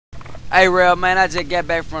Hey, real man, I just got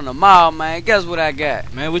back from the mall, man. Guess what I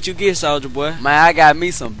got? Man, what you get, soldier boy? Man, I got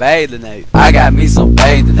me some bathing apes. I got me some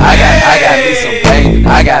bathing. I got me some bathing.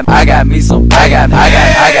 I got me some. I got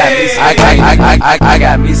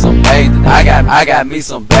me some bathing. I got me some bathing. I got me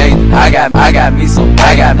some. I got me some. I got me some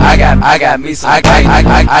bathing. I got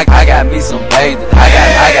me some bathing. I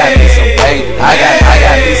got me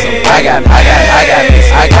some. I got me some.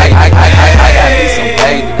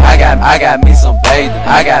 I got me some bathing. I got me some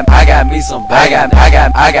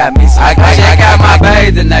bathing. I got me some. Check out my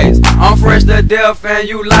bathing apes. I'm fresh to death and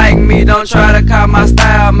you like me. Don't try to copy my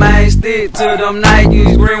style, man. Stick to them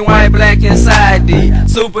Nikes, green, white, black, and side D.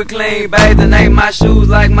 Super clean bathing ape. My shoes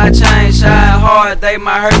like my chain shine hard. They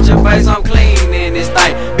might hurt your face. I'm clean in this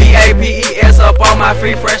thing. BAPES up on my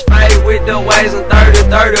feet, fresh fade with the waves and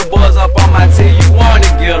 30 boys up on my tee. You wanna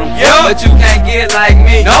get them, yeah, but you can't get like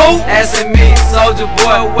me. No, asking me, soldier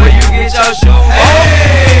boy, where you get your shoes?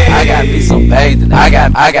 Hey. I got me some bathing. I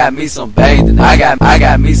got me some bathing. I got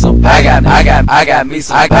me some. I got me some. I got me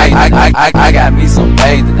some bathing. I got me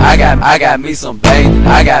some bathing.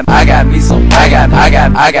 I got me some. I got me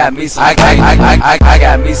some. I got me some bathing. I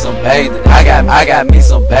got me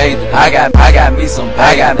some bathing. I got me some.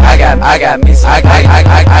 I got me some.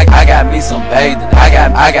 I got me some bathing.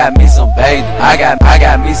 I got me some bathing. I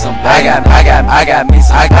got me some. I got me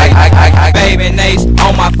some. Baby Nace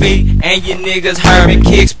on my feet, and you niggas heard me.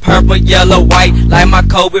 Kicks purple, yellow, white, like my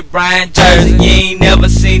Kobe Bryant jersey. You ain't never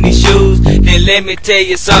seen these shoes, then let me tell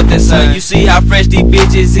you something, son. You see how fresh these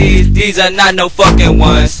bitches is? These are not no fucking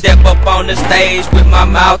ones. Step up on the stage with my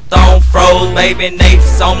mouth on froze. Baby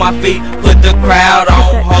Nace on my feet, put the crowd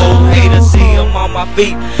on hold. Haters see them on my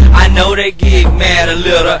feet, I know they get mad a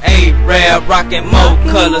little. Ain't rare, rockin' more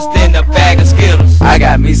colors than a bag of Skittles. I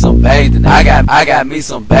got me some bathing. I got me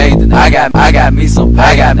some bathing. I got me some.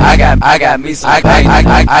 I got me some. I got me some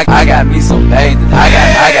bathing. I got me some bathing.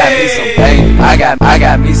 I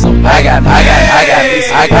got me some. I got me some. I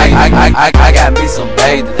got me some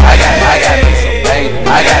bathing. I got me some bathing. I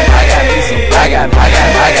got me some. I got me some.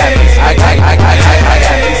 I got me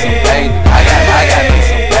some bathing. I got me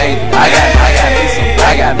some bathing. I got me some.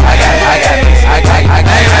 I got me some.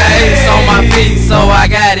 Apes on my feet, so I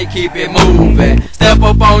gotta keep it moving. Step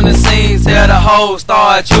up on the scene, tell the hoe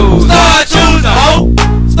start choosing. Start choosing, ho.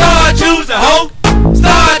 Start choosing, ho.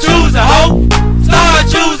 Start choosing, ho. Start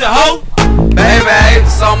choosing, ho. Baby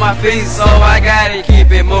apes on my feet, so I gotta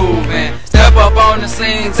keep it moving. Step up on the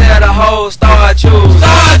scene, tell the hoe start choosing.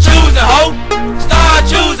 Start choosing, ho. Start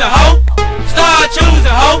choosing, ho. Start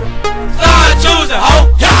choosing, ho. Start choosing, ho.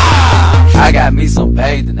 Yeah. I got me some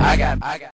bathing. I got